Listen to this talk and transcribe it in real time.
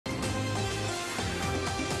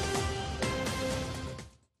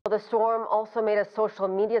The storm also made a social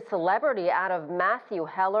media celebrity out of Matthew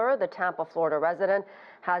Heller. The Tampa, Florida resident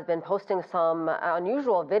has been posting some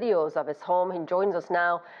unusual videos of his home. He joins us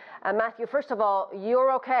now. Matthew, first of all,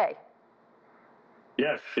 you're okay?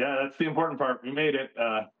 Yes, yeah, that's the important part. We made it.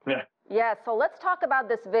 Yeah. Yeah, so let's talk about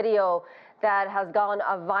this video that has gone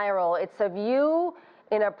viral. It's of you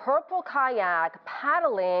in a purple kayak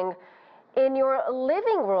paddling in your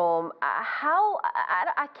living room.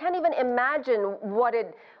 I can't even imagine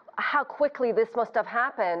how quickly this must have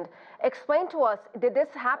happened. Explain to us, did this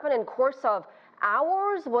happen in course of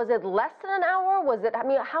hours? Was it less than an hour?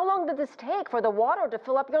 How long did this take for the water to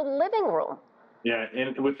fill up your living room? Yeah,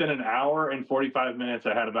 within an hour and 45 minutes,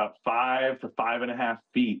 I had about 5 to 5.5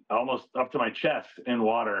 feet, almost up to my chest in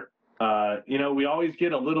water. We always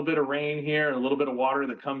get a little bit of rain here and a little bit of water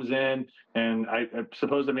that comes in, and I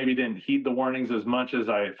suppose I maybe didn't heed the warnings as much as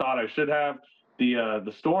I thought I should have.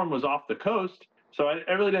 The storm was off the coast, so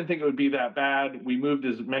I really didn't think it would be that bad. We moved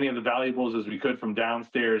as many of the valuables as we could from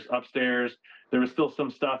downstairs upstairs. There was still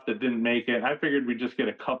some stuff that didn't make it. I figured we'd just get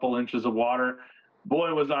a couple inches of water.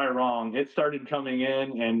 Boy, was I wrong. It started coming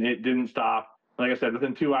in and it didn't stop. Like I said,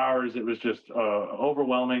 within 2 hours, it was just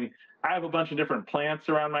overwhelming. I have a bunch of different plants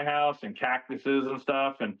around my house and cactuses and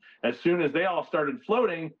stuff. And as soon as they all started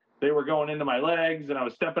floating, they were going into my legs and I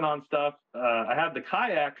was stepping on stuff. I had the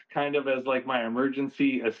kayak kind of as like my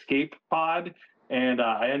emergency escape pod. And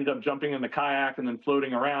I ended up jumping in the kayak and then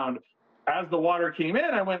floating around. As the water came in,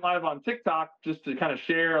 I went live on TikTok just to kind of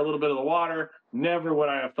share a little bit of the water. Never would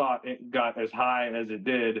I have thought it got as high as it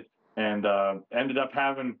did, and ended up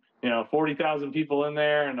having 40,000 people in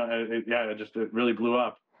there, and it really blew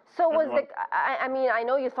up. So I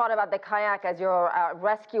know you thought about the kayak as your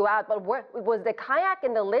rescue out, but was the kayak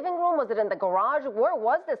in the living room? Was it in the garage? Where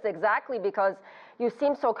was this exactly? Because you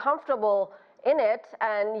seem so comfortable in it,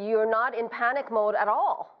 and you're not in panic mode at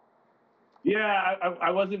all. Yeah, I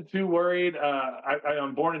wasn't too worried.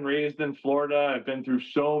 I'm born and raised in Florida. I've been through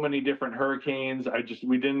so many different hurricanes.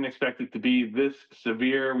 We didn't expect it to be this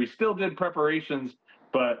severe. We still did preparations,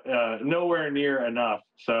 but nowhere near enough.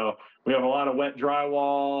 So we have a lot of wet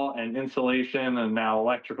drywall and insulation and now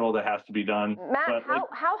electrical that has to be done. Matt,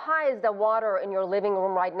 how high is the water in your living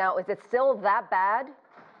room right now? Is it still that bad?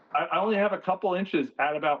 I only have a couple inches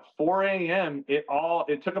at about 4 a.m.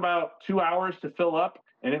 It took about 2 hours to fill up,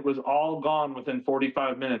 and it was all gone within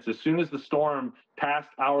 45 minutes. As soon as the storm passed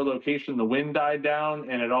our location, the wind died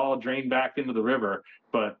down and it all drained back into the river.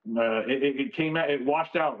 But it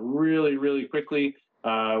washed out really, really quickly.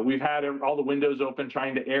 We've had all the windows open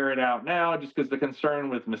trying to air it out now, just because the concern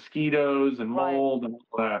with mosquitoes and mold and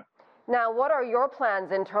all that. Now, what are your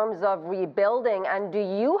plans in terms of rebuilding, and do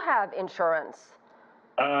you have insurance?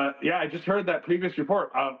 Yeah, I just heard that previous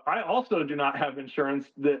report. I also do not have insurance.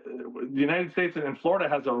 The United States and Florida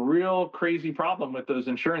has a real crazy problem with those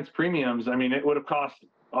insurance premiums. I mean, it would have cost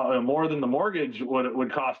more than the mortgage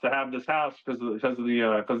would cost to have this house because of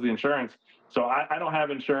the insurance. So I don't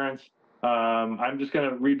have insurance. I'm just going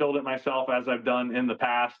to rebuild it myself as I've done in the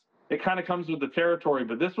past. It kind of comes with the territory,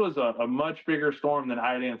 but this was a much bigger storm than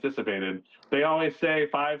I had anticipated. They always say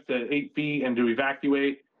 5 to 8 feet and to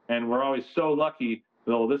evacuate, and we're always so lucky.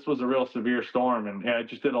 Though this was a real severe storm, and it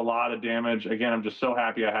just did a lot of damage. Again, I'm just so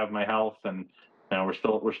happy I have my health, and we're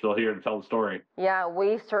still here to tell the story. Yeah,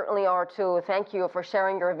 we certainly are too. Thank you for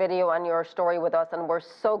sharing your video and your story with us, and we're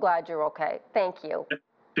so glad you're okay. Thank you.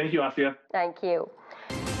 Thank you, Asieh. Thank you.